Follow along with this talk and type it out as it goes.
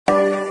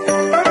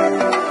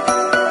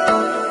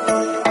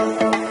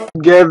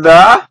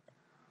together.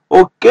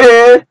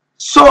 Okay,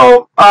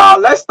 so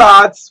let's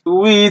start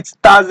with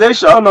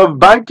taxation of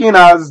banking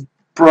as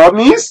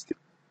promised.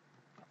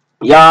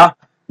 Yeah,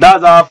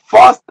 that's our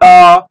first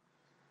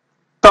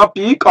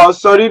topic, or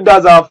sorry,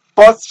 that's our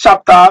first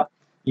chapter.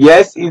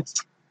 Yes, it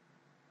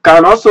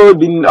can also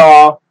be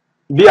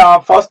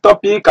our first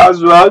topic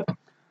as well.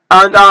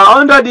 And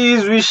under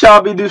this, we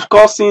shall be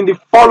discussing the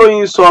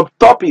following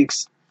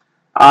subtopics.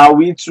 Are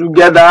we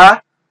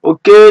together?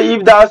 Okay,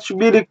 if that should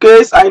be the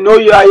case, I know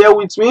you are here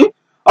with me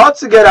all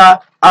together,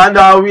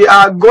 and we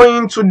are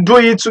going to do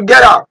it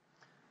together.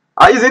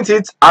 Isn't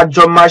it?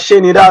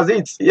 Ajomasheni, that's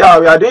it. Yeah,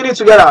 we are doing it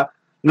together.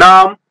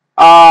 Now,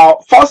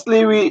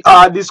 firstly, we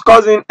are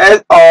discussing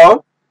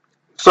now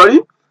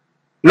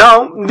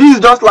this is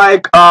just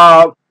like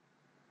an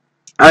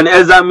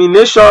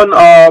examination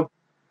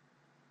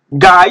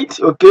guide.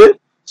 Okay,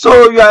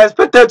 so you are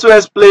expected to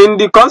explain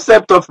the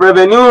concept of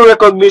revenue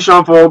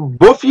recognition for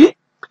BOFI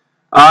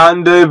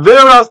and the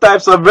various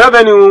types of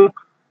revenue,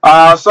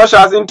 such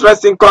as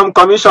interest income,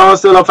 commission,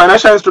 sale of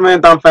financial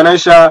instrument, and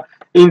financial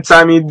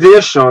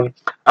intermediation,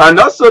 and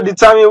also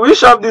determine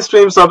which of the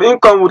streams of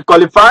income would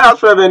qualify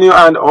as revenue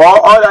and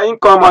or other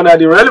income under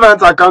the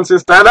relevant accounting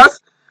standards,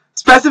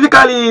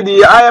 specifically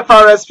the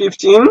IFRS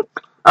 15,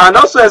 and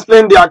also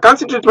explain the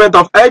accounting treatment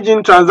of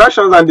hedging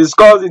transactions and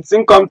discuss its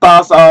income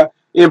tax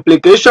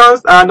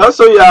implications, and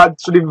also you have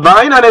to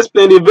define and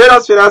explain the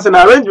various financing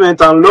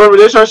arrangements and loan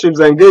relationships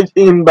engaged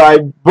in by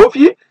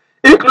BOFI,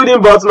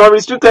 including but not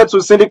restricted to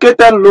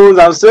syndicated loans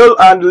and sale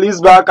and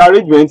leaseback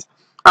arrangements.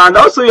 And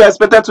also you are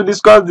expected to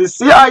discuss the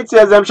CIT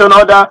exemption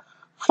order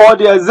for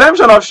the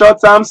exemption of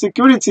short-term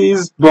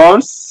securities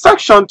bonds,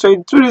 section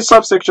 23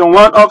 subsection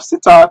 1 of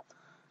Citn,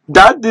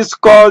 that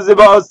discuss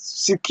about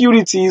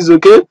securities,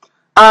 okay,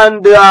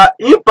 and their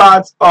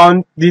impact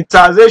on the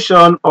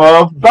taxation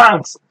of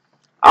banks.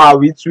 Are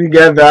we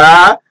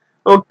together?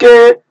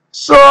 Okay,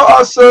 so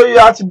also you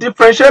have to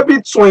differentiate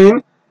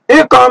between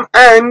income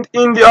earned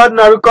in the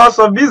ordinary course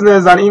of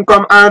business and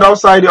income earned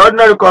outside the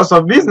ordinary course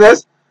of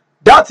business.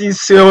 That is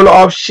sale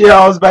of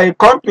shares by a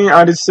company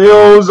and the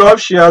sales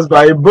of shares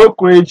by a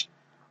brokerage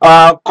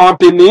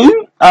company.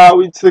 Are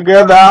we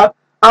together?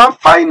 And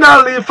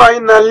finally,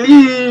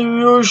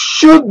 you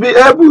should be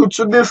able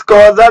to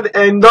discuss at the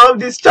end of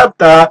this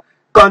chapter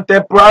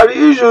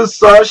contemporary issues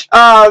such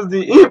as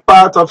the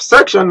impact of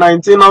Section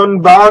 19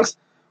 on banks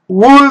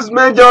whose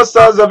major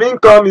source of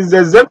income is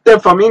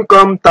exempted from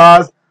income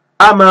tax,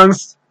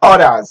 amongst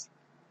others.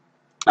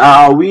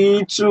 Are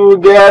we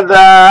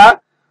together?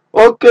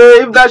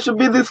 Okay, if that should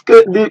be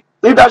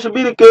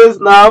the case,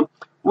 now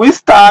we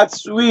start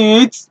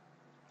with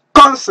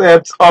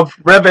concepts of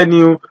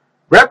revenue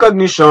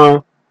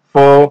recognition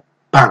for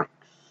banks.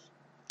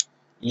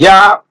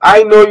 Yeah,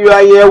 I know you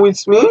are here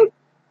with me,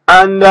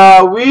 and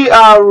we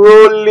are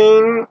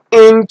rolling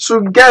in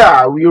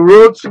together. We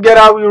roll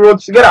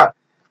together.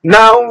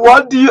 Now,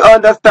 what do you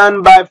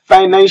understand by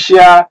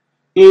financial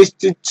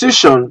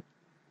institution?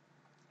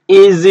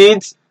 Is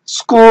it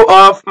school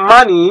of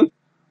money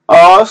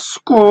or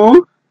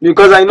school?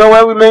 Because I know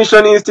when we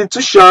mention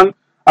institution,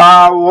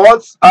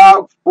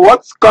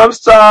 what comes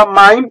to our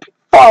mind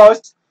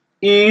first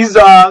is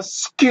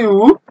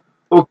school,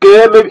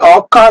 okay, maybe,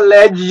 or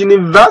college,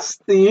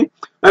 university.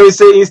 When we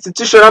say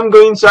institution, I'm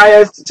going to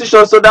higher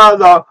institution, so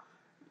that's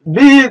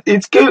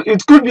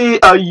it could be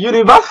a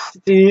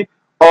university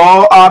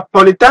or a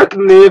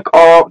polytechnic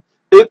or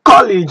a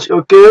college,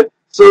 okay.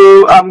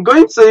 So I'm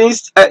going to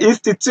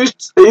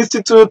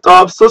institute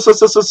of so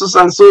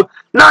and so.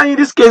 Now in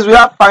this case we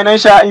have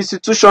financial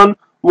institution.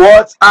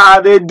 What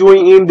are they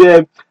doing in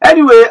there?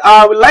 Anyway,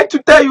 I would like to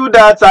tell you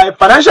that a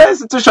financial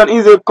institution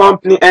is a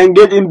company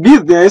engaged in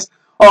business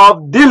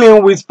of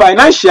dealing with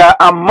financial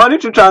and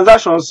monetary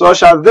transactions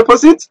such as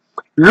deposits,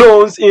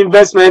 loans,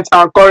 investments,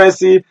 and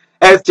currency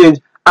exchange.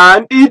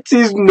 And it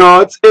is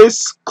not a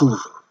school.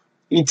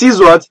 It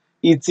is what?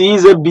 It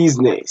is a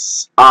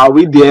business. Are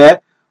we there?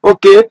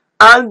 Okay.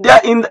 And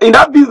in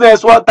that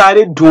business, what are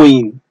they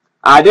doing?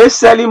 Are they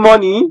selling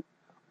money?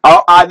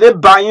 Or are they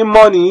buying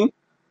money?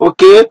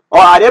 Okay.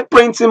 Or are they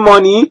printing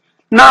money?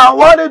 Now,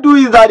 what they do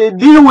is that they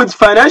deal with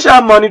financial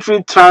and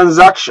monetary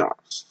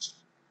transactions.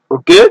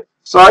 Okay.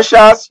 Such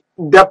as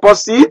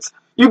deposits.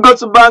 You go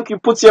to bank, you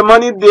put your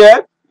money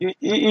there.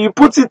 You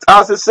put it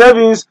as a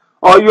savings,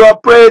 or you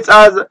operate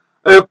as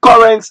a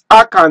current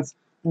account.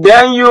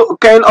 Then you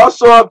can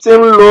also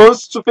obtain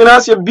loans to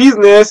finance your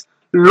business,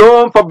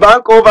 loan for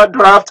bank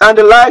overdraft and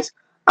the likes,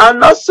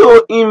 and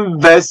also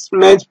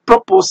investment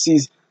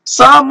purposes.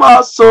 Some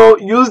also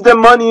use the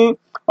money,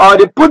 or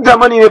they put the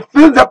money in a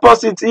fixed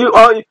deposit,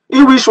 or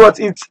in which what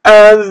it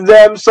earns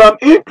them some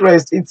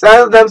interest. It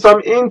earns them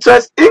some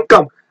interest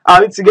income.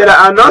 Are we together?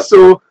 And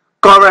also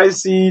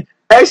currency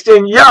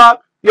exchange. Yeah,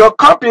 your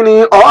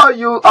company or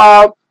you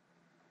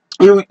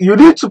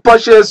need to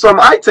purchase some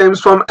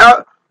items from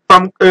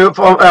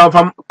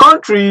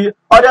country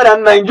other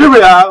than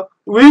Nigeria,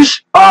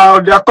 which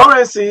their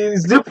currency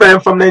is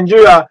different from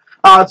Nigeria.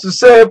 To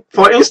say,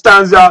 for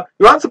instance, you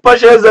want to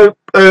purchase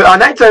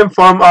an item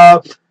from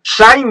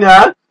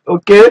China,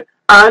 okay,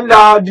 and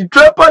the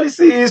trade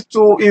policy is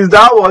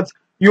that what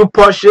you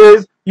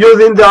purchase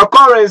using their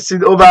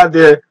currency over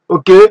there.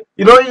 Okay,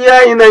 you know,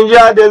 here in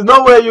Nigeria there's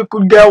no way you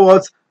could get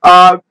what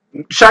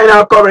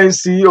China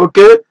currency.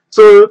 Okay,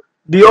 so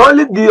the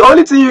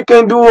only thing you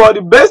can do, or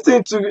the best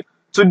thing to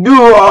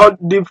do, or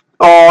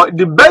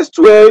the best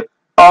way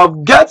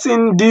of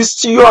getting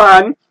this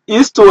yuan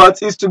is to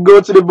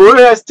go to the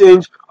bureau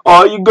exchange,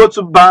 or you go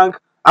to bank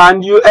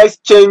and you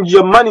exchange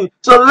your money.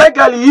 So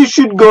legally you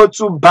should go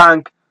to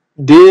bank.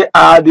 They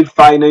are the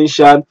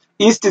financial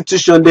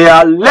institution. They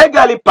are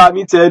legally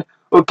permitted.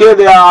 Okay,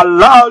 they are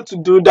allowed to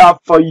do that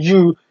for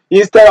you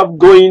instead of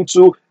going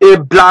to a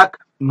black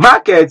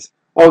market.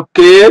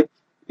 Okay,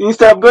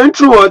 instead of going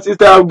through what?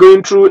 Instead of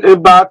going through a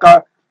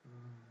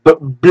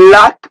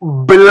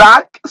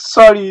black,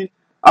 sorry,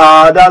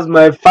 that's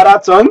my father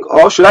tongue,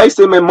 or should I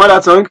say my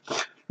mother tongue?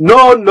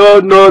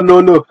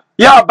 No.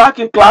 Yeah, back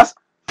in class.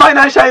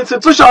 Financial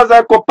institutions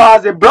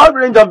encompass a broad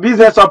range of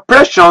business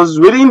operations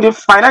within the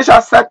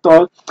financial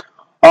sector,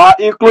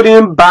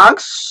 including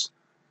banks,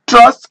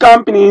 trust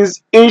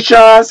companies,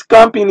 insurance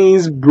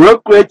companies,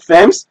 brokerage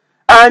firms,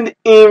 and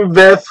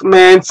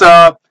investment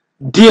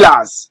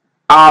dealers.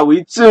 Are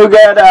we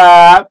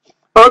together?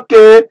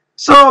 Okay,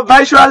 so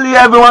virtually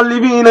everyone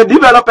living in a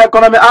developed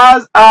economy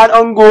has an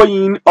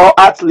ongoing, or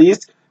at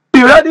least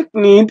periodic,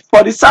 need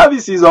for the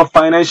services of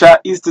financial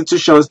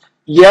institutions.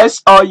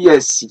 Yes or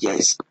yes?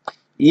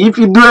 If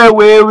you do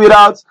away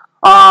without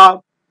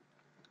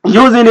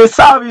using the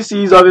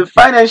services of a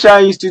financial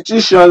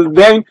institution,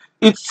 then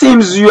it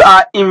seems you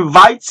are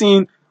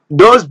inviting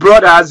those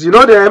brothers, you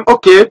know them,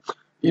 okay,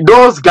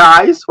 those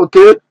guys,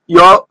 okay,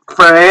 your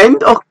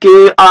friend,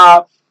 okay,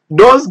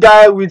 those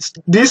guys with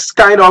this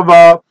kind of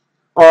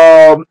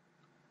what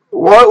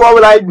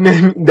will I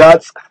name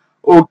that?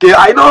 Okay,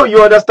 I know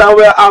you understand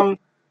where I'm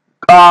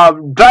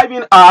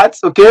driving at.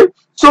 Okay,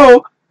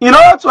 so in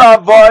order to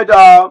avoid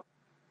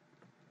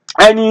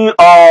any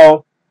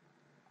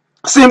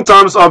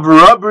symptoms of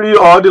robbery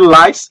or the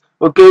likes,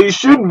 okay, you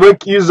should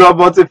make use of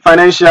what a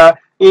financial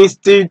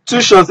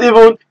institutions,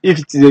 even if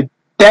it is a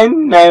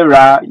 10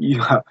 naira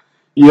you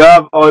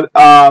have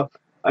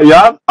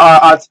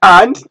at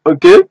hand.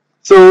 Okay,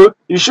 so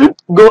you should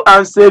go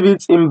and save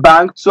it in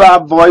bank to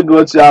avoid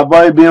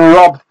being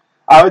robbed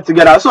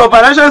altogether. So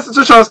financial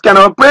institutions can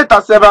operate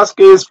at several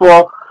scales,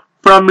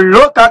 from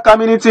local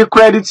community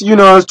credit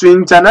unions to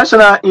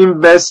international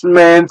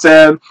investment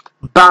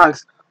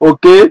banks.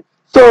 Okay,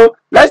 so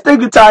let's take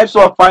the types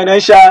of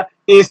financial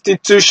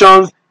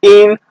institutions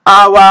in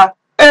our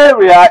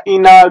area,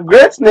 in our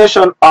great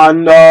nation,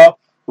 and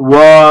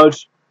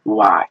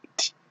worldwide.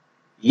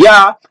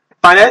 Yeah,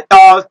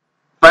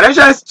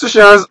 financial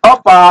institutions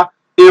offer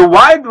a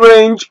wide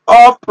range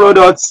of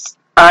products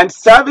and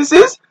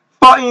services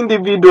for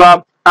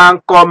individual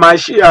and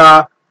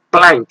commercial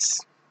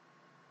clients.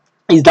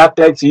 Is that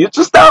clear to you?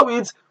 To start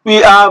with, we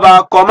have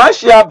our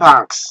commercial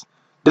banks,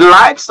 the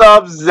likes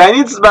of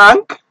Zenith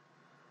Bank,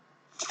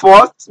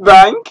 First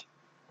Bank,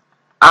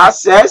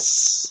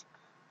 Access,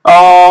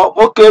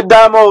 okay,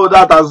 Damo,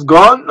 that has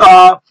gone.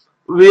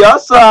 We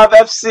also have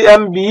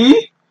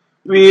FCMB,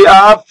 we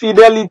have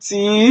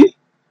Fidelity,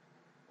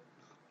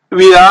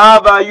 we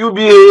have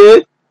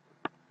UBA,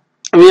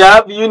 we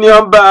have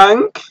Union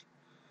Bank,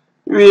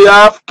 we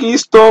have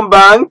Keystone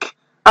Bank,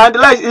 and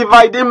like, if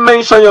I didn't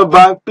mention your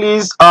bank,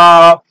 please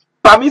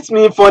permit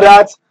me for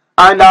that,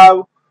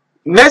 and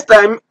next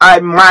time I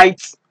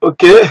might.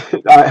 Okay,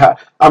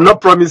 I'm not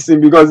promising,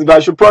 because if I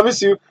should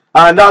promise you,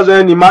 and that's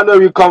when Emmanuel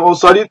will come. Oh,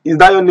 sorry, is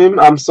that your name?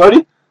 I'm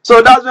sorry.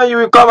 So that's when you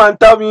will come and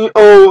tell me,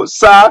 oh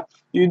sir,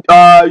 you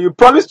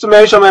promised to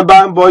mention my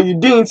bank, but you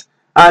didn't,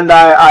 and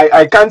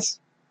I can't,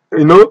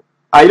 you know,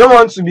 I don't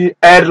want to be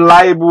held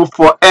liable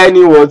for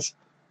any words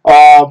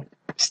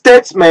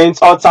statements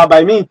uttered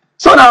by me.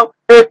 So now,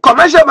 a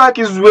commercial bank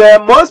is where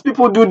most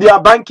people do their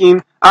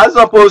banking, as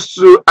opposed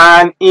to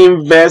an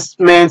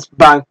investment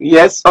bank.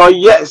 Yes or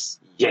yes?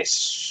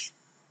 Yes.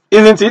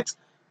 Isn't it?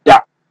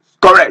 Yeah,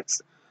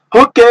 correct.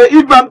 Okay,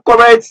 if I'm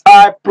correct,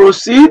 I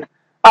proceed.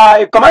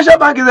 A commercial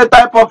bank is a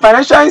type of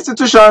financial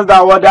institution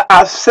that would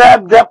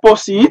accept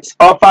deposits,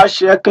 offer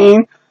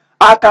checking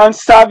account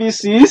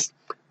services,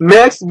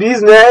 makes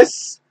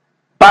business,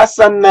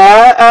 personal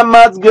and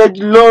mortgage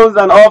loans,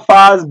 and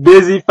offers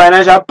basic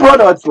financial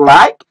products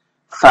like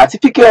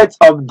certificates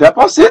of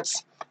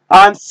deposits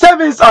and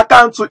savings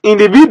accounts to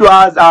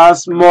individuals and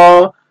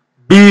small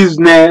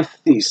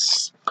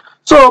businesses.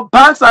 So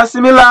banks and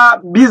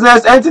similar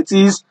business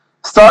entities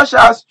such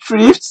as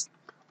thrifts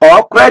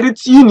or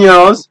credit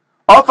unions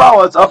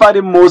offer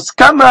the most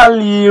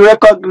commonly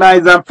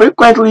recognized and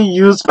frequently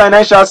used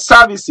financial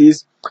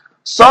services,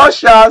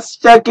 such as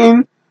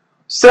checking,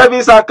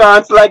 savings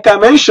accounts, like I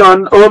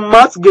mentioned, or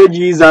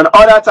mortgages and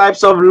other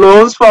types of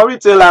loans for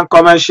retail and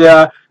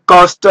commercial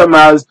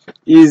customers.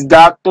 Is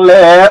that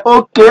clear?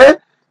 Okay.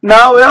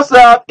 Now we also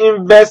have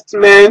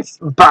investment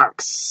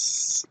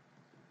banks.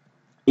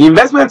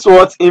 Investments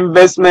what?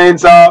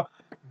 Investment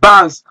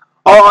banks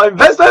Our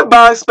investment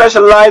banks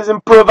specialize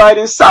in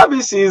providing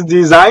services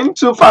designed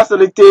to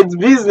facilitate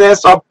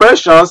business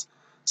operations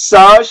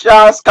such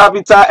as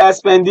capital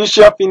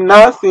expenditure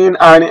financing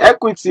and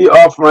equity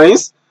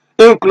offerings,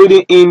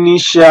 including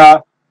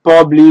initial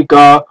public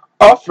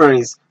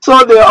offerings.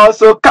 So they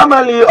also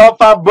commonly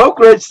offer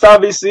brokerage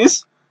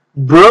services.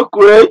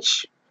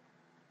 Brokerage,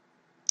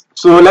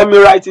 so let me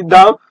write it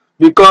down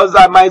because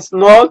I might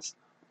not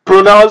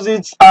pronounce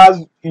it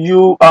as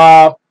you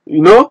are,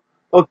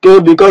 okay,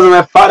 because of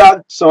my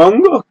father's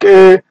tongue,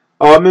 okay,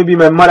 or maybe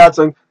my mother's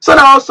tongue. So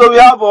now also we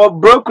have our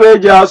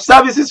brokerage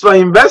services for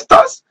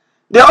investors.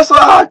 They also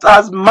act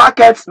as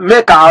market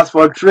makers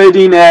for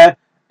trading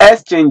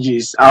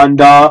exchanges, and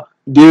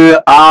they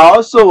are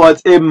also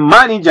what a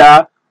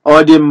manager,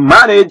 or they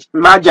manage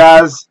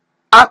mergers,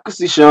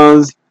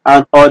 acquisitions,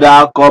 and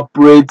other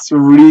corporate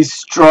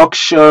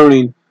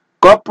restructuring.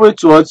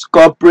 Corporate what?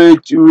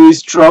 Corporate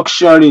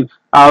restructuring.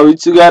 Are we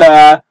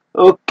together?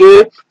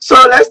 Okay. So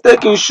let's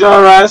take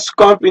insurance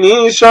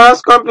company.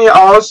 Insurance company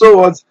are also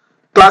what?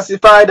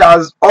 Classified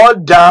as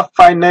other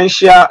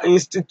financial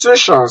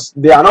institutions.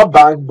 They are not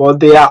banks, but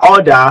they are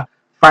other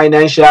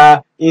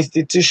financial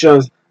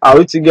institutions. Are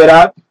we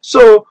together?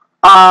 So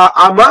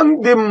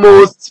among the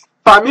most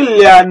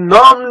familiar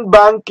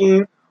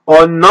non-banking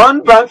or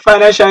non-bank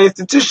financial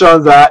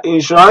institutions are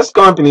insurance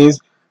companies,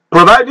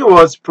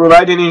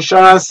 providing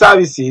insurance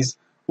services,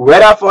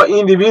 whether for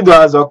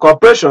individuals or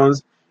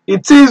corporations.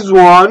 It is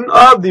one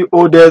of the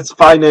oldest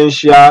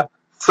financial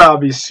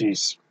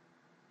services.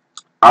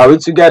 Are we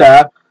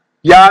together?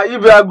 Yeah,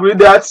 if you agree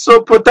that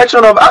so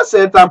protection of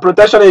assets and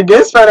protection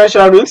against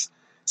financial risks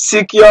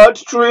secured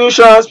through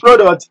insurance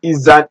products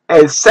is an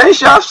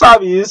essential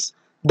service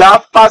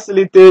that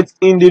facilitates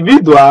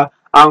individual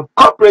and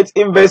corporate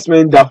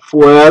investment that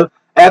fuel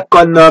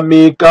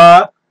economic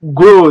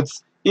growth.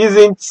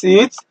 Isn't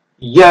it?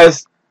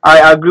 Yes,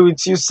 I agree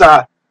with you,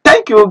 sir.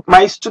 Thank you,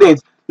 my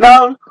students.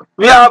 Now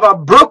we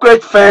have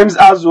brokerage firms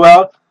as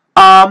well.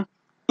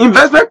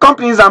 Investment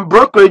companies and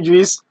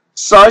brokerages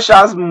such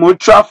as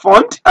mutual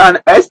fund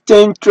and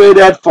exchange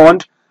traded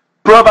fund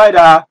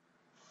provide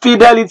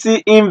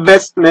fidelity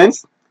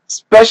investments,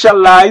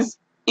 specialize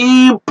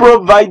in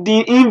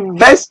providing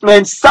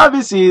investment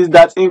services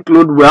that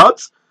include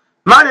wealth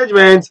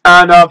management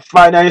and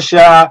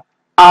financial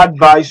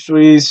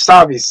advisory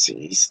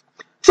services.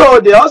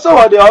 So they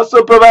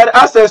also provide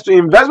access to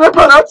investment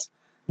products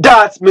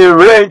that may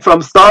range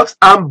from stocks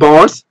and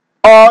bonds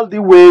all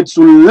the way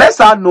to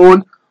lesser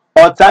known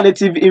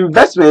alternative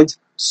investments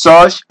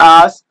such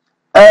as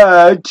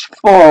hedge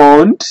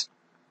funds,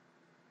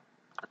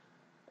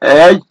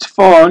 and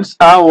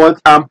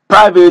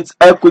private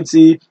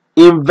equity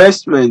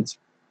investment.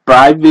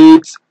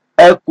 Private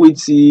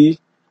equity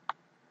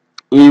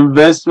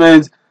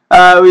investment.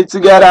 Are we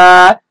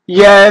together?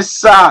 Yes,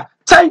 sir.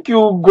 Thank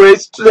you,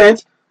 great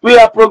students. We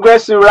are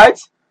progressing, right?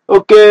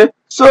 Okay.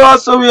 So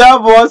also we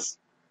have what?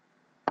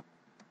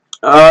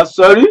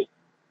 Sorry.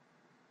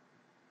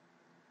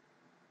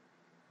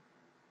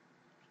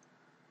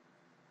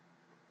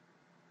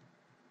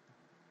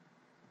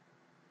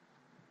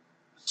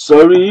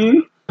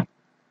 Sorry.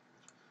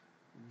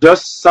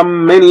 Just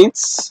some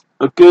minutes.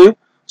 Okay.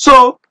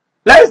 So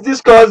let's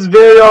discuss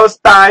various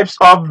types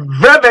of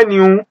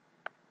revenue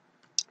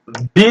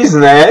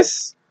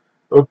business.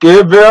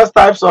 Okay, various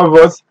types of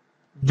what?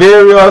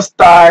 Various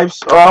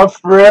types of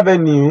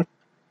revenue.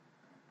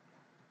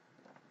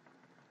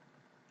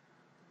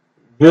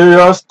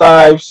 Various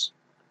types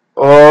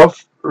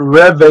of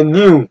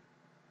revenue.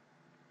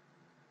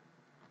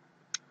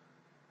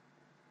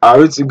 Are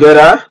we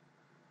together?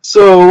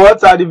 So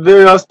what are the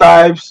various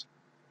types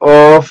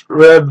of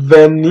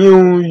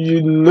revenue?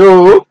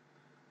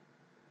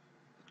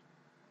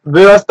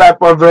 Various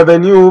type of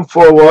revenue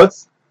for what?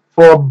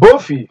 For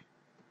BOFI.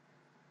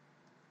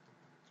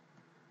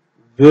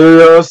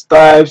 Various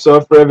types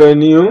of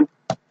revenue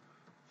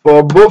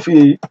for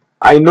BOFI.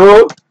 I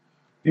know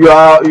you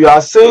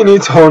are seeing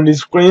it on the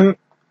screen.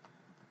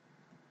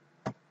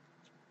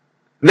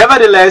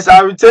 Nevertheless,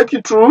 I will take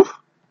you through.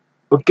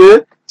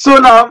 Okay. So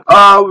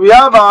now we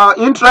have our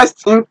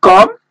interest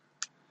income.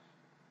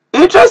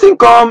 Interest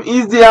income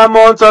is the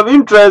amount of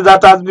interest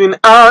that has been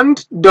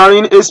earned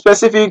during a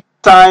specific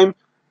time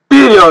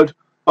period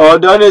or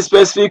during a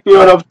specific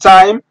period of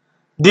time.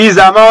 These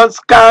amounts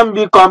can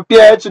be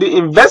compared to the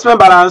investment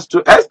balance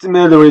to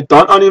estimate the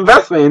return on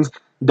investments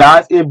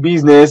that a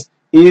business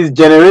is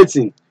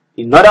generating.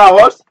 In other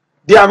words,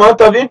 the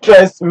amount of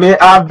interest may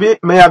have been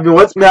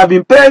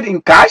paid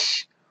in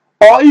cash,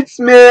 or it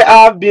may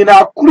have been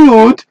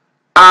accrued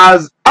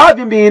as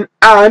having been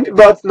earned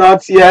but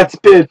not yet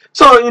paid.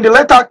 So in the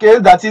latter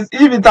case, that is,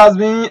 if it has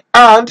been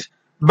earned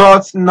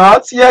but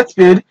not yet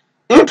paid,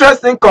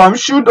 interest income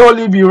should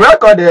only be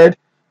recorded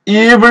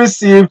if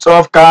receipt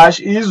of cash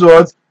is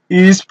what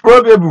is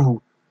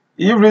probable.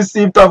 If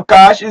receipt of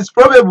cash is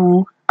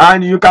probable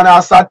and you can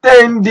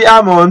ascertain the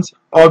amount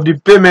of the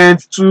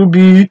payment to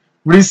be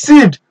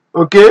received,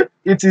 okay,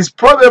 it is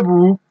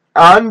probable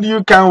and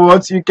you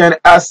can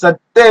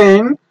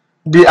ascertain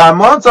the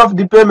amount of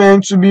the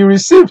payment to be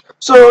received.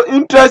 So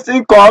interest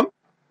income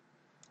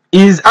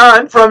is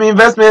earned from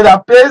investment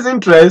that pays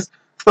interest,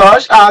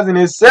 such as in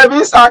a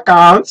savings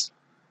account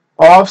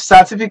of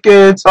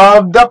certificates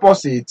of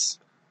deposits.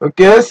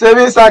 Okay,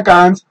 savings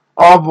account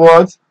of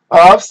what?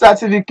 Of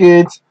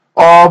certificates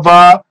of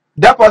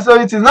deposit. So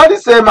it is not the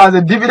same as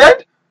a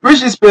dividend,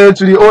 which is paid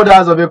to the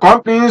holders of a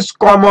company's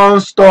common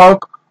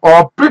stock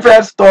or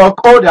preferred stock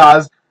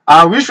holders,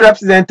 and which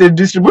represent a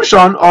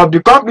distribution of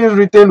the company's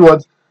retained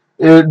what?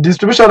 A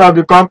distribution of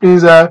the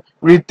company's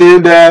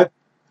retained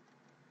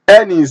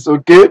earnings.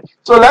 Okay,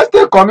 so let's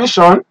take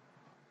commission.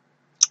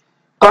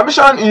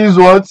 Commission is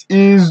what?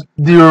 Is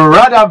the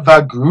rather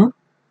value,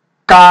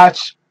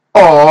 catch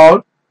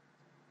all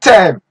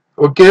term.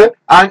 Okay,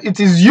 and it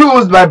is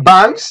used by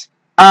banks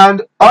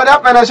and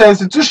other financial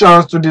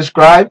institutions to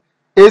describe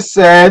a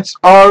set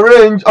or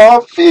range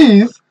of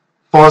fees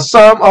for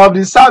some of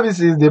the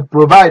services they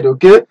provide.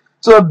 Okay,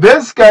 so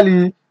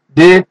basically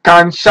they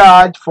can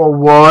charge for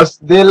what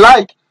they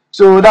like.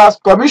 So that's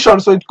commission.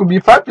 So it could be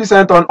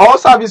 5% on all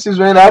services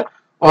rendered,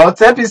 or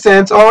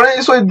 10%,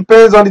 or so it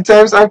depends on the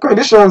terms and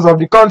conditions of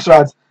the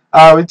contract.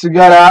 Are we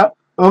together?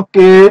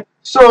 Okay,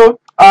 so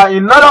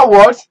in other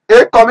words,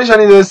 a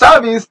commission is a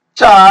service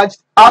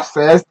charged,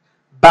 accessed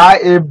by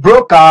a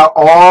broker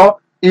or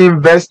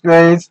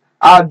investment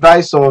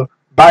advisor.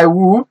 By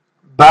who?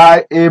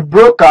 By a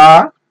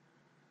broker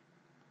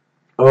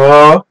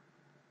or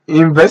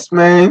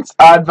investment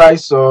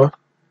advisor.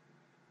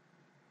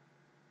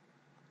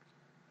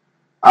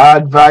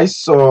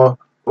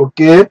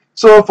 Okay,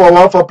 so for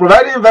what? For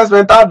providing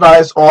investment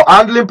advice or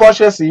handling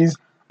purchases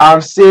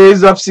and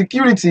sales of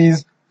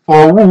securities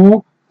for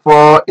who?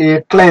 For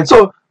a client.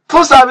 So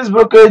full service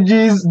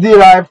brokerages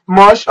derive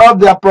much of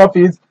their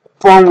profits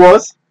from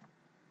what?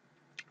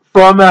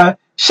 From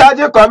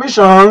charging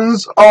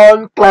commissions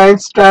on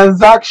clients'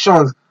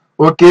 transactions.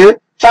 Okay,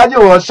 charging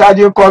what?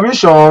 Charging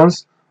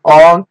commissions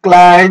on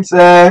clients'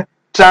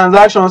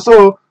 transactions.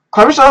 So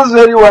commissions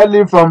vary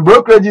widely from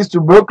brokerages to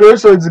brokerage,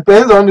 so it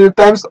depends on the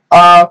terms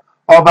of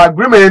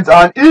agreement,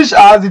 and each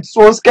has its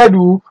own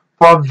schedule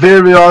for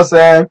various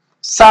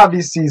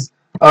services.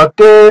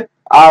 Okay,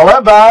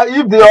 however,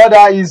 if the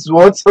order is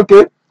what?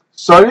 Okay,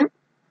 sorry,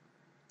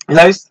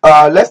 let's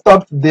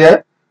stop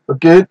there.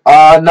 Okay,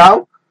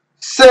 now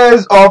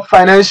sales of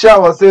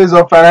financial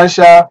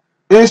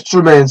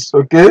instruments.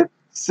 Okay,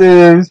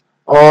 sales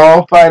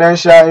of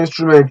financial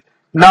instruments.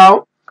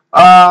 Now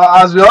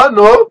as we all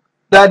know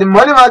that the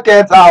money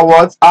markets are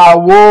what?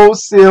 Are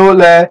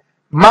wholesale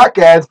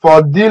market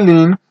for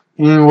dealing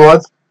in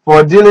what?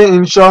 For dealing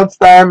in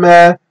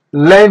short-term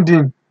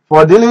lending,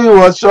 for dealing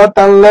with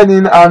short-term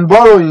lending and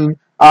borrowing,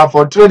 and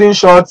for trading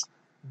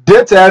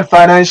short-dated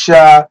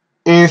financial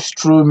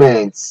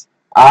instruments.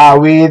 Are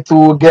we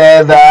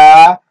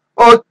together?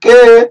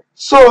 Okay,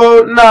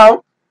 so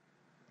now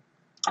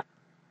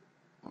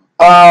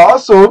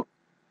also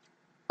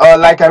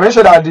like I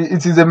mentioned, that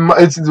it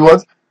is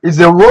what? It's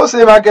a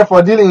wholesale market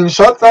for dealing in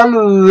short-term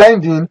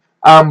lending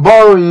and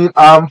borrowing,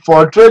 and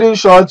for trading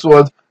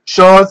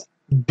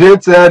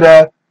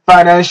short-dated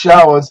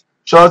financial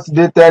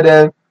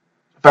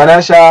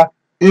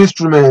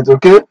instruments.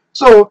 Okay,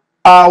 so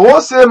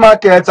wholesale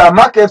markets are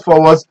markets for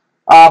what?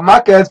 Are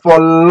markets for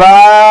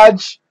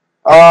large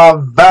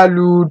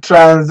value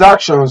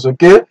transactions.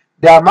 Okay,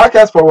 they are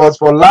markets for what?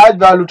 For large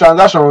value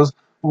transactions.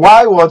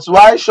 Why what?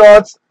 Why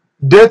short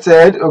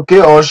dated,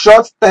 okay, or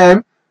short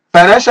term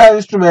financial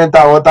instrument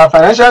are what? Are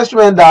financial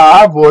instruments that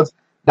have what?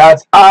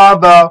 That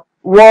have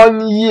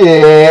 1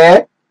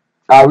 year,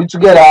 are we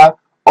together,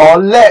 or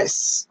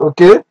less.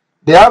 Okay,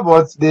 they have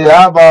what? They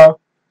have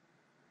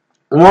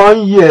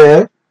 1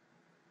 year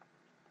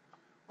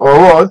or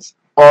what?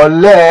 Or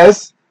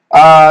less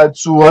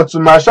to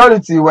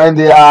maturity when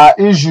they are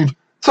issued.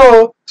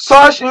 So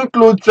such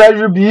include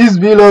treasury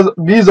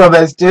bills of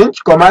exchange,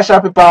 commercial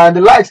paper, and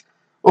the likes.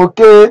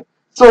 Okay,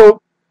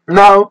 so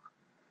now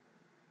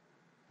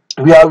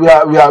we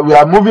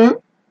are moving.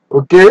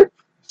 Okay,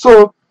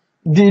 so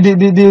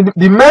the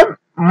main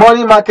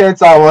money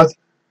markets are what?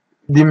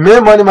 The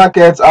main money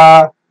markets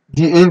are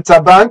the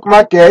interbank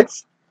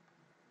markets,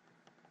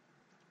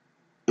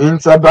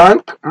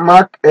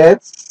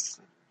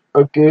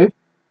 okay,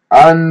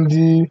 and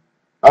the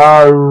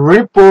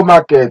repo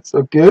markets.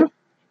 Okay,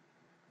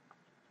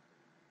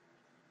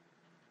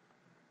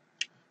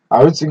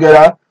 are we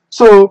together?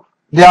 So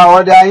there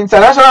are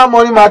international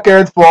money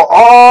markets for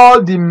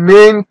all the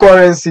main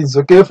currencies.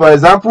 Okay, for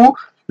example,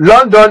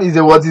 London is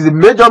a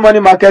major money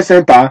market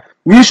center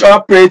which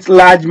operates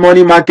large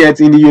money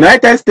markets in the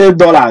United States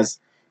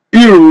dollars,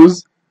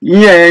 euros,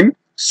 yen,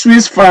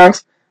 Swiss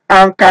francs,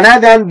 and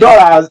Canadian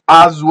dollars,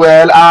 as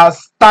well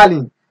as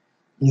sterling.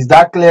 Is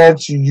that clear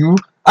to you?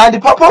 And the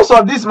purpose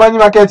of this money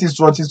market is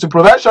what? Is to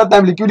provide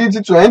short-term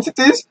liquidity to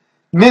entities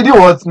needing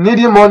what?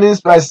 Needing money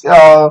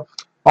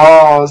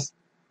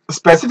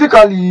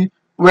specifically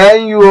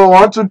when you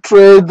want to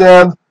trade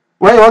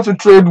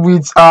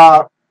with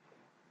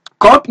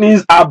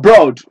companies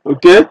abroad.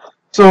 Okay,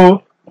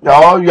 so you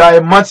are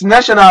a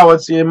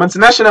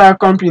multinational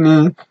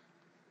company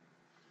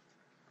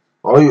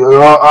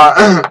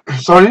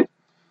Sorry.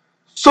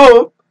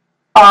 So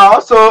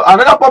also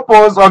another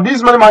purpose of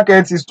this money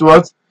market is to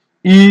what?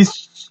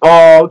 Is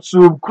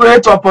to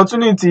create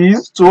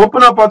opportunities, to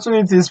open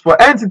opportunities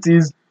for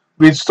entities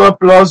with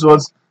surplus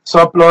what?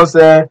 Surplus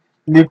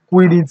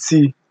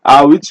liquidity.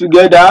 Are we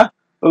together?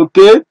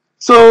 Okay.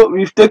 So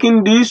we've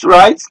taken this,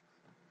 right?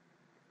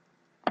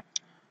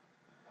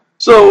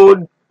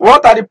 So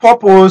what are the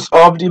purpose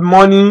of the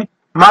money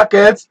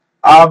market?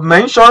 I've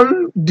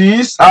mentioned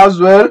this as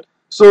well.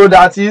 So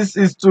that is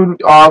to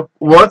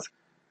what?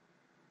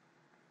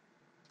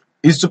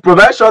 Is to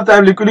provide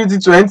short-term liquidity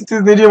to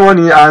entities needing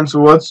money, and to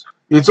what?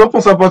 It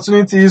opens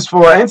opportunities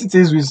for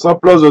entities with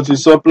surplus or to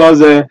surplus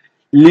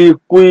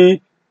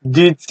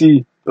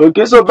liquidity.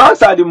 Okay, so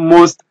banks are the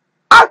most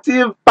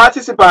active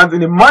participants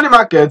in the money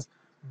market,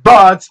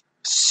 but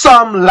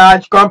some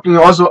large companies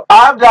also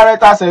have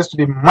direct access to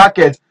the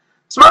market.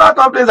 Smaller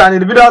companies and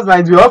individuals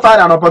might be offered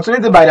an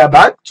opportunity by their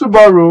bank to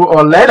borrow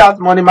or lend at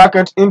money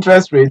market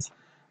interest rates,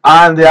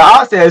 and their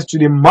access to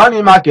the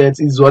money market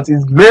is what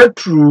is made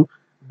through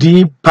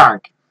the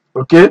bank.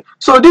 Okay,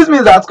 so this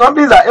means that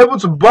companies are able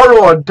to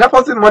borrow or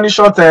deposit money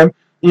short term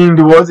in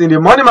the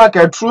money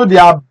market through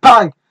their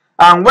bank,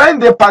 and when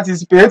they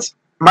participate,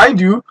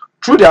 mind you,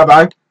 through their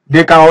bank,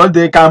 they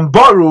can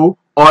borrow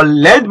or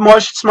lend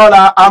much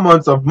smaller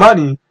amounts of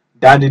money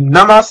than the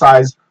normal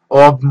size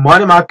of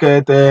money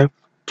market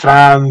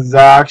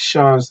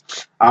transactions.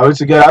 Are we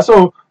together?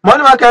 So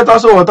money market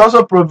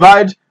also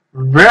provide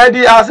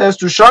ready access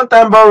to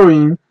short-term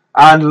borrowing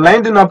and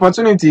lending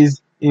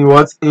opportunities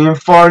in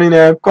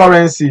foreign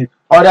currency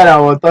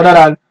other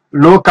than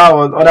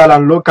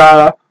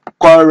local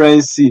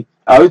currency.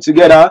 Are we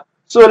together?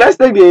 So let's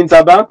take the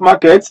interbank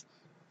market.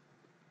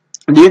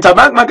 The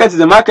interbank market is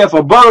a market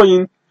for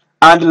borrowing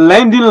and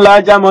lending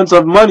large amounts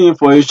of money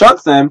for a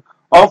short term,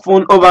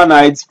 often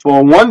overnight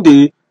for one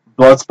day,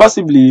 but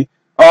possibly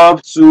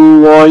up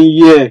to 1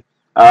 year.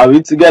 Are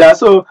we together?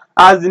 So,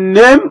 as the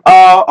name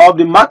of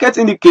the market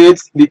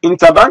indicates, the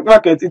interbank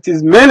market, it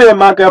is mainly a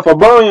market for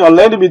borrowing or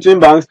lending between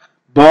banks,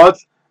 but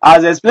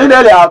as explained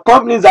earlier,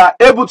 companies are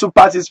able to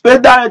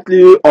participate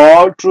directly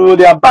or through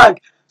their bank.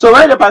 So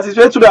when they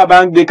participate through their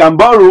bank, they can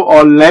borrow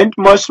or lend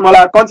much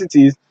smaller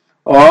quantities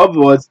of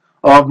what?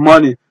 Of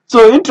money.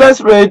 So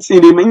interest rates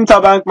in the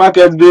interbank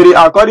market vary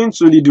according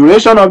to the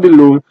duration of the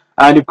loan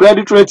and the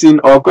credit rating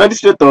or credit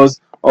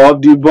status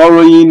of the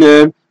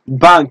borrowing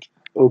bank.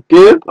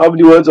 Okay, of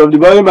the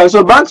borrowing bank.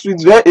 So banks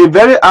with a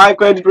very high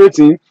credit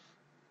rating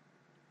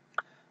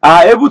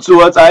are able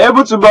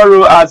to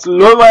borrow at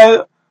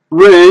lower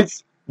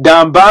rates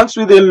than banks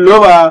with a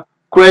lower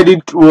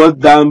credit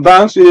than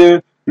banks with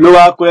a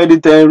lower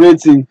credit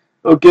rating.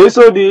 Okay,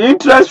 so the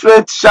interest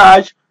rate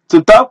charged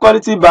to top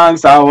quality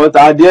banks are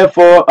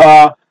therefore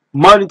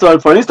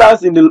monitored. For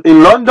instance,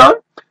 in London,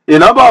 a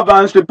number of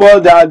banks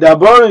report that their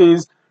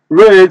borrowings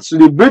rates to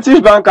the British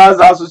Bankers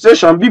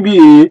Association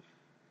 (BBA)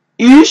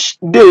 each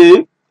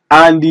day,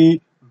 and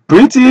the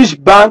British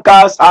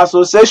Bankers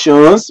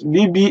Associations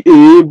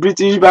 (BBA)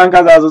 British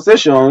Bankers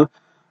Association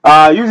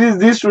uses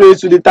this rate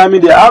to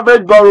determine the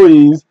average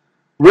borrowings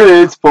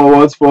rate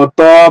for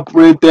top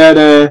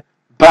rated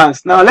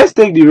banks. Now let's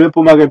take the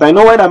repo market. I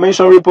know when I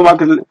mentioned repo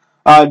market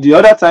the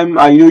other time,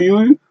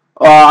 you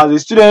as a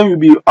student you'll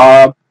be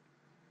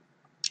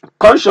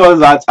conscious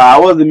that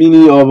what's the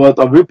meaning of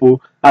repo,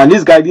 and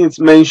this guy didn't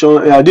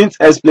mention didn't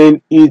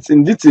explain it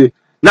in detail.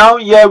 Now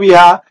here we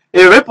are. A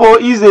repo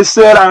is a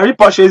sale and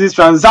repurchases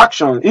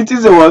transaction. It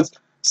is a what?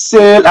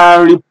 Sale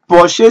and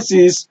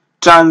repurchases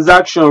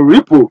transaction.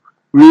 Repo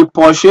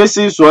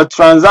repurchases or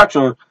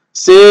transaction,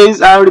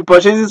 sales and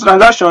repurchases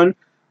transaction.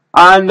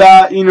 And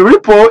in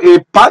repo,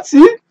 a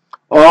party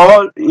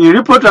or in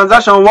repo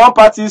transaction, one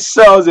party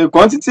sells a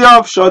quantity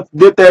of short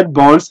dated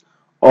bonds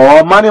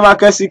or money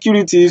market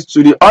securities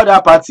to the other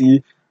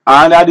party,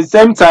 and at the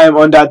same time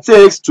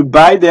undertakes to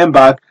buy them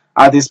back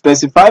at a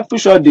specified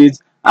future date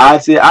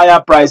at a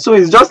higher price. So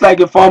it's just like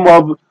a form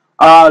of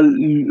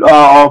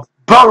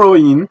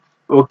borrowing.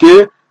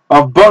 Okay,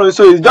 of borrowing.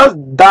 So it's just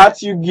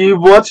that you give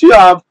what you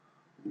have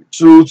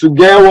to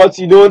get what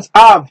you don't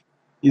have.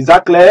 Is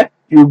that clear?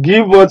 You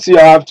give what you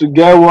have to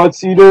get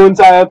what you don't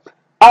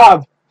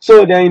have.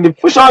 So then in the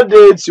future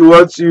dates,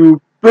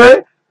 you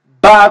pay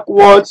back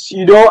what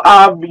you don't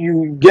have,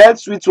 you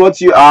get with what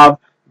you have,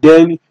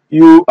 then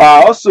you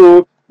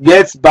also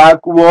get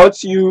back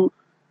what you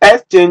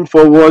exchange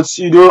for what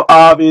you don't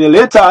have in a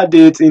later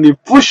date in the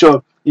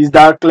future. Is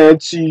that clear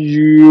to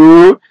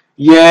you?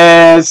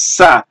 Yes,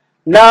 sir.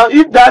 Now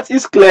if that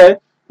is clear,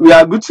 we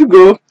are good to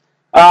go.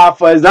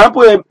 For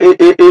example,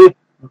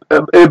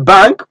 a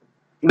bank,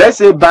 let's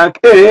say bank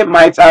A,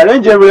 might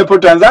arrange a repo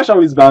transaction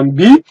with bank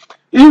B,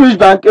 in which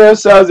bank A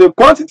sells a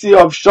quantity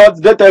of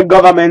short-dated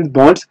government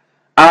bonds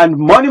and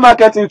money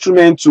market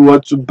instruments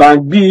to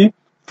bank B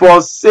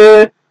for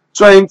say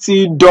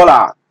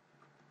 $20.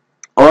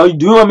 Or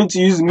do you want me to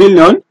use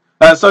million?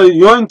 Sorry,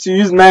 you want to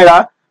use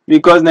naira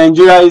because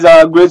Nigeria is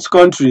our great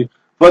country.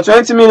 For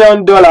 $20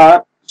 million,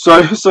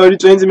 sorry,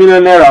 20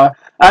 million naira,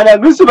 and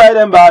agrees to buy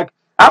them back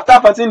after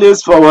 14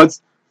 days for what?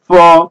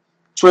 for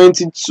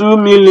 22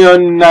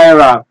 million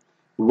naira.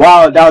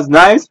 Wow, that's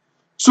nice.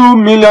 2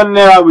 million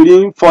naira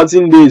within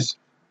 14 days.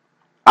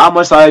 How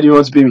much salary do you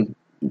want to pay me?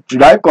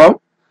 Should I come?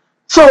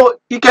 So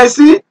you can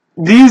see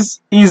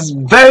this is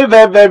very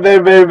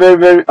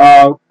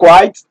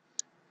quite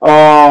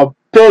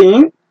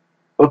paying.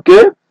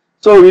 Okay,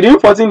 so within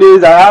 14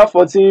 days I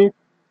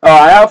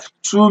have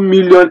 2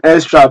 million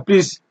extra.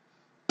 Please,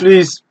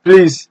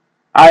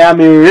 I am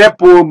a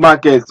repo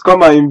market,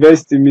 come and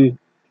invest in me.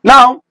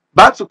 Now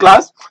back to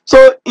class.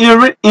 So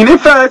in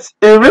effect,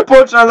 a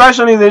repo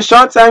transaction is a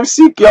short-term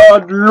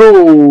secured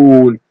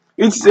loan.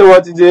 It's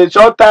a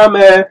short-term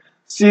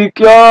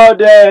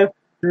secured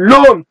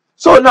loan.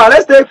 So now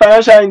let's take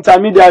financial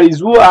intermediaries.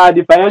 Who are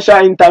the financial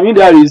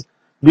intermediaries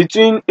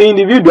between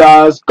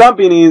individuals,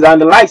 companies,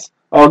 and the likes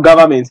of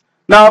governments?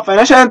 Now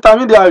financial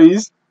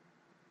intermediaries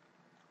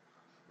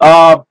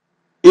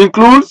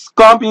includes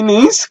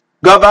companies,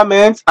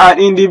 governments, and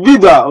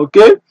individual.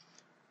 Okay,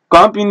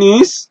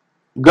 companies,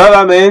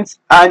 governments,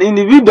 and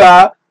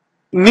individual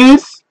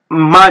needs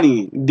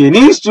money. They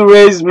need to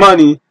raise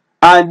money,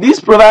 and these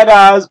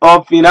providers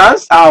of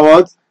finance are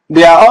what?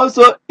 They are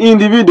also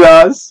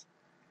individuals,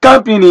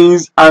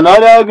 companies, and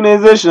other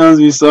organizations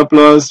with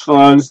surplus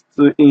funds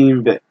to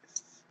invest.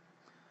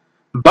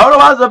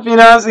 Borrowers of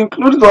finance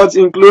include what?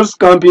 Includes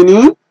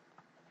companies,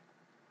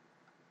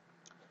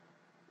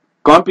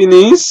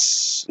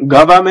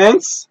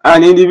 governments,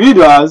 and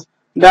individuals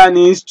that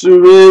needs to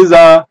raise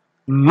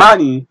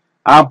money.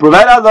 And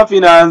providers of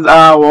finance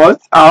are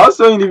what? Are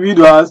also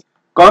individuals,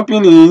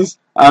 companies,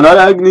 and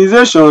other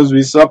organizations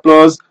with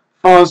surplus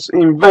funds to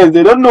invest.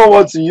 They don't know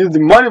what to use the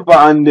money for,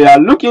 and they are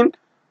looking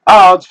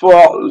out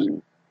for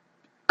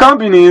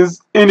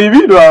companies,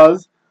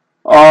 individuals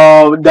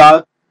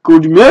that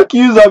could make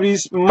use of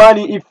this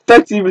money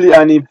effectively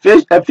and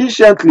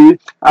efficiently,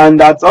 and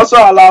that also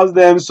allows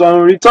them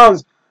some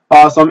returns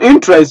or some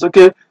interest.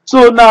 Okay,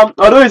 so now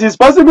although it is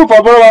possible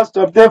for borrowers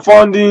to obtain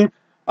funding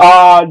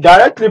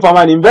directly from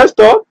an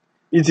investor,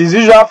 it is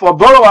usual for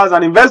borrowers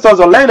and investors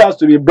or lenders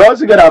to be brought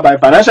together by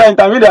financial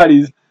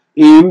intermediaries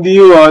in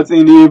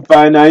the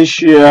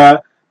financial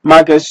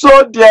market.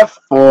 So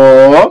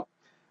therefore,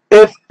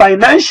 a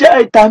financial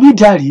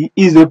intermediary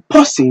is a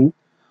person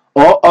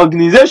or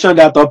organization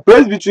that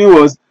operates between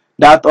what?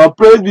 That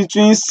operates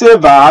between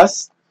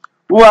savers.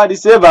 Who are the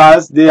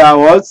savers? They are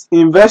what?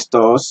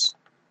 Investors,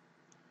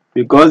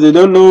 because they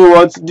don't know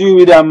what to do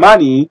with their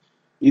money.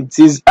 It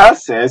is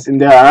assets in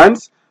their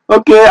hands.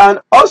 Okay, and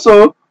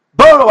also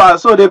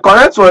borrowers. So they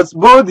connect what?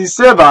 Both the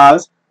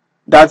savers,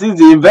 that is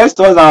the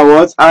investors, and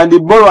what? And the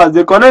borrowers.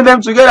 They connect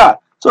them together.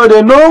 So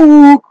they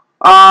know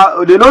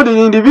they know the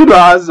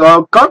individuals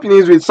or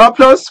companies with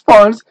surplus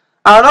funds,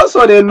 and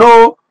also they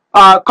know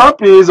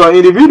companies or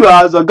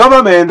individuals or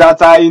government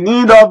that are in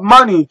need of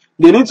money.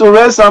 They need to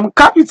raise some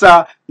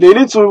capital. They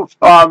need to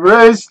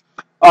raise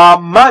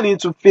money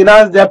to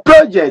finance their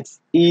projects.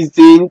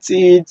 Isn't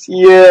it?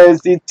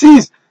 Yes, it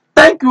is.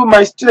 Thank you,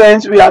 my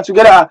students. We are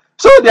together.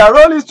 So their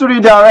role is to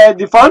redirect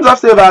the funds of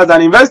savers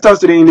and investors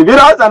to the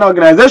individuals and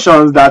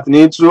organizations that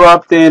need to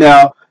obtain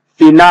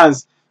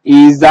finance.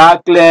 Is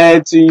that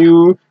clear to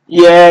you?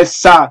 Yes,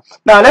 sir.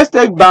 Now let's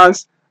take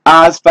banks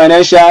as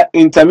financial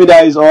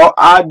intermediaries, or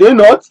are they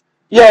not?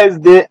 Yes,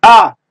 they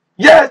are.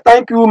 Yes,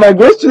 thank you, my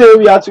great student.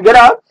 We are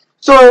together.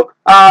 So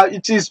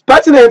it is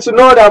pertinent to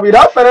know that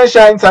without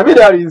financial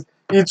intermediaries,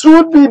 it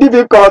would be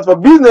difficult for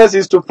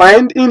businesses to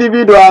find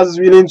individuals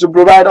willing to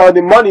provide all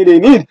the money they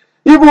need.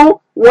 Even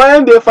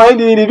when they find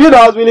the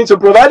individuals willing to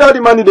provide all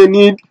the money they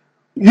need,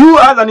 you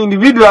as an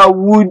individual,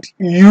 would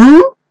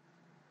you?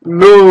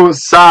 No,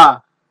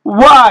 sir.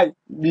 Why?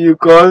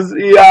 Because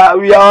we are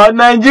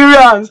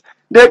Nigerians.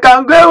 They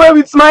can go away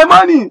with my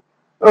money.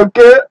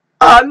 Okay?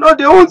 I know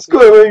they won't go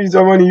away with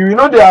your money. You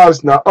know their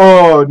house now.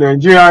 Oh,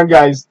 Nigerian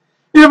guys.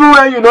 Even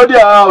when you know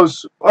their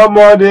house,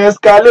 more they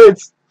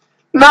escalate.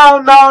 Now,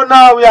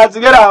 we are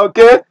together,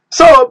 okay?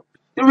 So,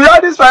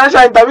 without these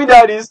financial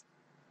intermediaries,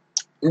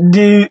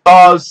 the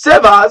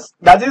savers,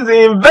 that is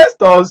the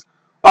investors,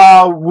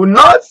 will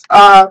not,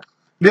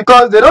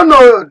 because they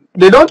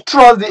don't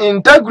trust the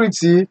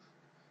integrity.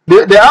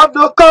 They have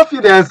no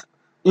confidence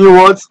in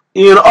what?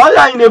 In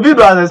other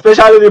individuals,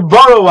 especially the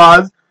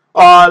borrowers,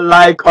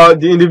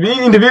 the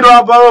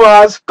individual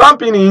borrowers,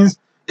 companies,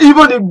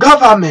 even the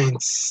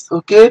governments.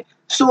 Okay,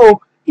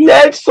 so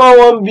let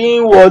someone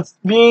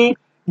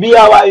be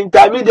our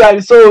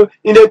intermediary. So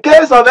in the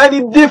case of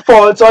any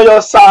default on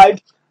your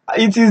side,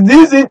 it is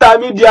this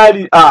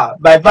intermediary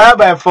by fire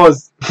by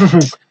force.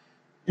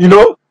 You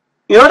know,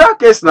 in other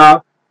case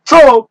now.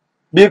 So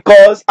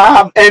because I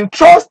have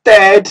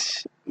entrusted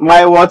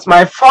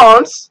my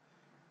funds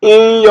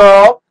in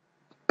your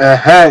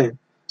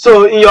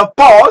so in your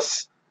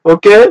purse,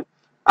 okay,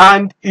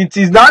 and it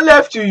is now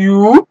left to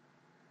you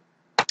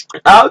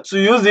how to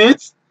use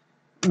it,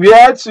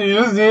 where to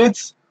use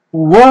it,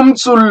 whom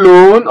to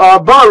loan or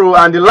borrow,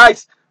 and the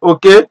likes.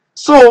 Okay,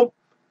 so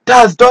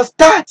that's just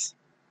that.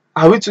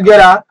 Are we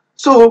together?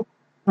 So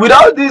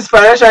without these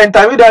financial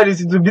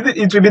intermediaries, it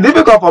will be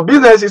difficult for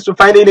businesses to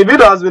find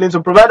individuals willing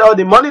to provide all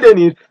the money they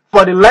need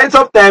for the length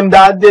of time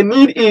that they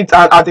need it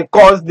and at a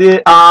cost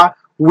they are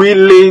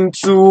willing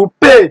to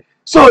pay.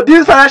 So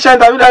these financial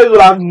intermediaries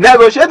will have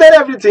negotiated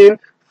everything,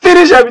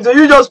 finish everything.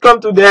 You just come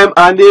to them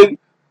and they,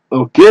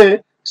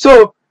 okay.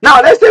 So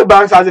now let's take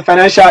banks as the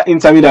financial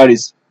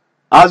intermediaries.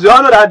 As we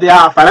all know that they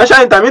are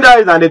financial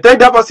intermediaries and they take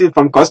deposits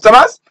from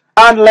customers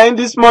and lend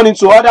this money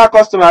to other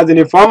customers in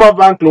the form of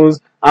bank loans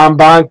and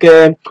bank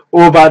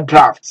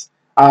overdrafts.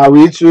 Are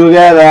we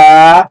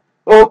together?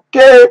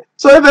 Okay.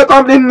 So if a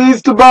company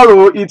needs to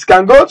borrow, it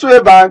can go to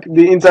a bank,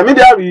 the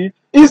intermediary,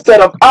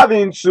 instead of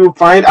having to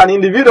find an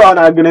individual or an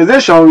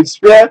organization with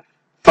spare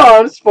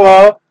funds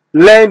for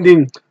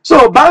lending.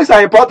 So banks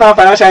are important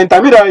financial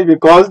intermediaries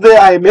because they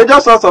are a major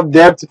source of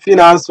debt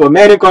finance for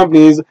many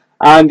companies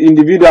and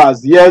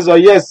individuals. Yes or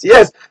yes.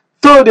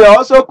 So they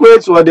also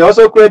create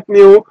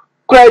new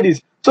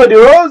credit. So the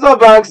roles of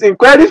banks in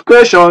credit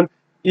creation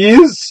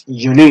is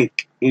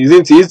unique,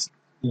 isn't it?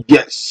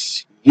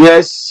 Yes.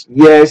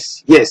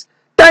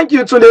 Thank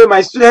you today,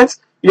 my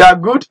students. You are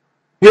good.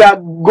 We are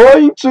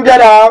going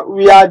together.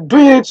 We are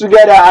doing it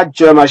together at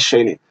German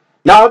Training.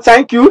 Now,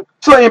 thank you.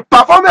 So, in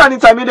performing an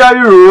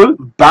intermediary role,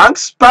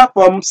 banks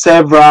perform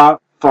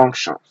several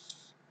functions,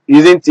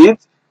 isn't it?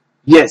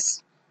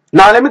 Yes.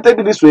 Now, let me take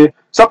it this way.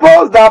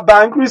 Suppose that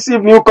bank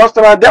receive new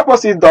customer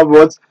deposit of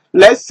what?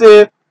 Let's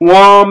say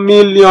 1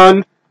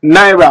 million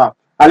naira.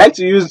 I like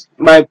to use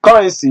my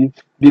currency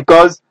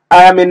because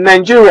I am in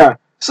Nigeria.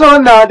 So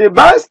now the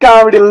banks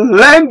can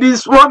lend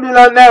this 1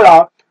 million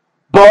naira,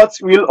 but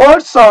will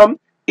hold some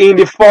in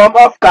the form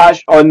of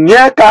cash or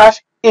near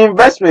cash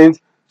investment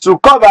to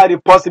cover the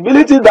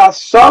possibility that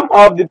some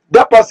of the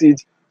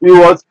deposits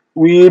will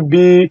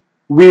be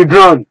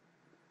withdrawn.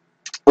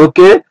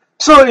 Okay,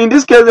 so in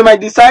this case they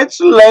might decide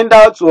to lend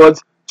out what?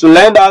 To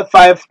lend out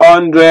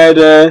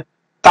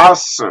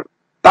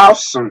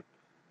 500,000.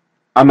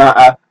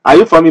 Are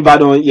you from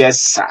Ibadan?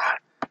 Yes, sir.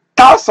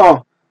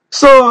 1,000.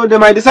 So they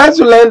might decide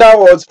to lend out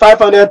what?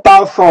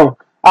 500,000,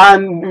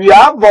 and we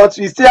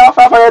still have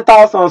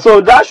 500,000.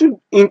 So that should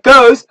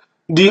increase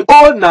the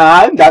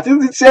owner, that is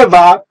the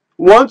saver,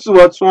 want to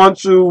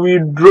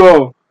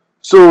withdraw.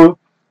 So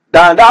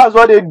that's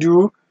what they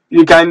do.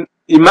 You can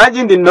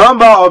imagine the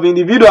number of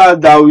individuals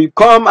that will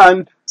come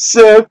and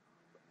save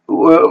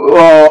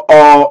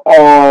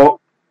or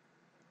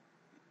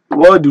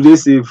what do they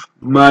save?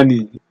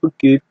 Money.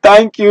 Okay,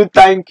 thank you.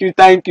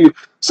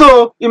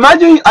 So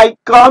imagine I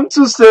come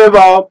to save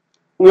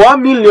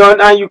 1 million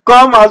and you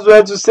come as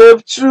well to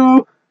save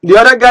 2. The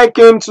other guy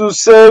came to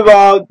save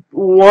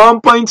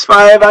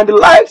 1.5 and the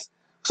likes.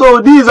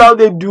 So this is how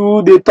they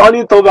do. They turn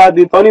it over.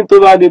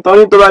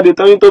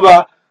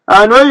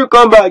 And when you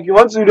come back, you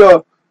want to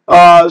do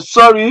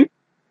sorry,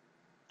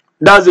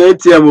 that's the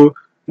ATM.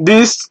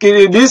 This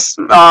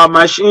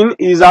machine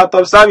is out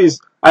of service.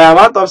 I am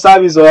out of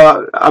service,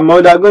 or I'm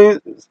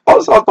undergoing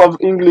all sorts of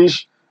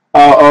English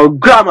or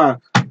grammar,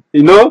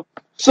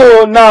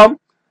 So now,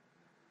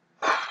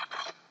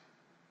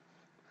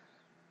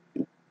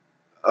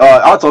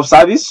 out of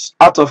service,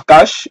 out of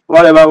cash,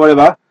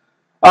 whatever.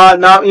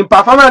 Now, in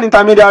performing an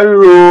intermediary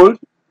role,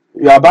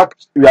 we are back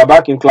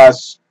in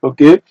class.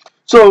 Okay,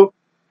 so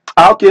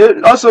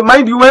also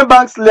mind you, when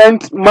banks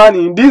lend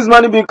money, this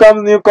money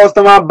becomes new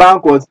customer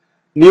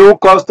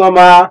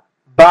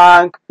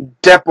bank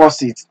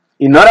deposit.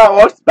 In other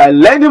words, by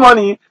lending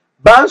money,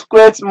 banks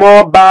create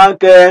more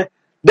bank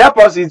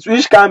deposits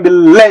which can be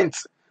lent.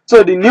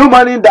 So the new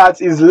money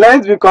that is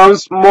lent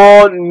becomes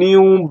more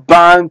new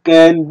bank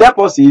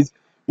deposits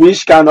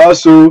which can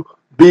also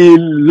be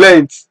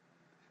lent.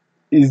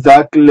 Is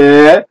that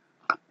clear?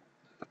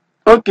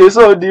 Okay,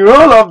 so the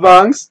role of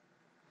banks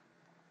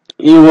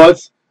in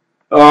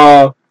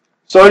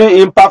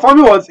in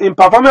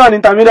performing an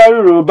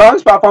intermediary role,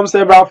 banks perform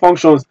several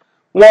functions.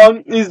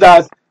 One is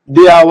that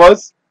they are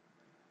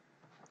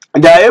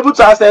able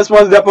to access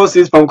funds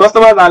deposits from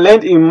customers and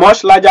lend in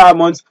much larger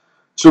amounts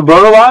to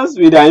borrowers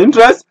with their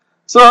interest.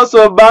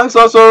 So banks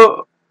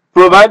also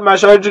provide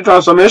maturity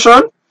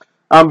transformation,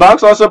 and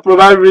banks also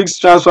provide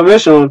risk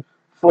transformation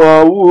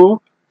for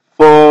who?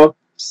 For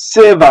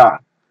saver.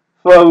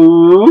 For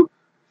who?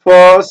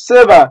 For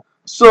saver.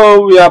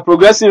 So we are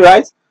progressing,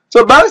 right?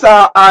 So banks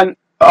are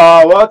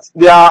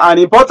they are an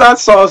important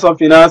source of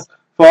finance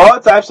for all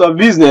types of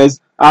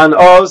business and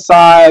all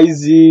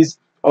sizes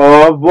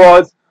of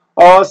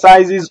all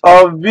sizes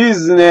of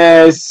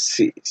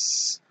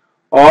businesses.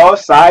 All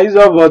size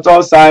of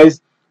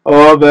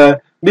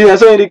business.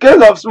 So in the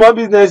case of small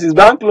businesses,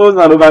 bank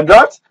loans and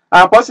overdrafts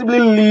and possibly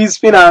lease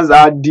finance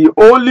are the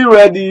only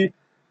readily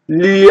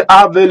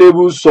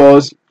available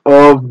source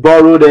of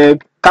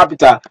borrowed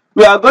capital.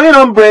 We are going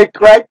on break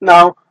right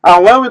now,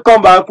 and when we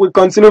come back, we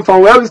continue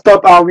from where we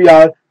stop, and we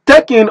are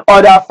taking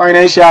other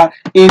financial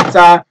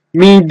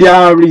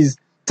intermediaries.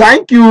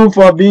 Thank you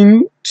for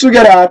being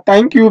together.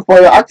 Thank you for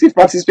your active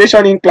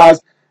participation in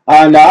class,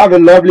 and have a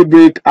lovely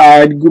break.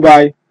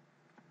 Goodbye.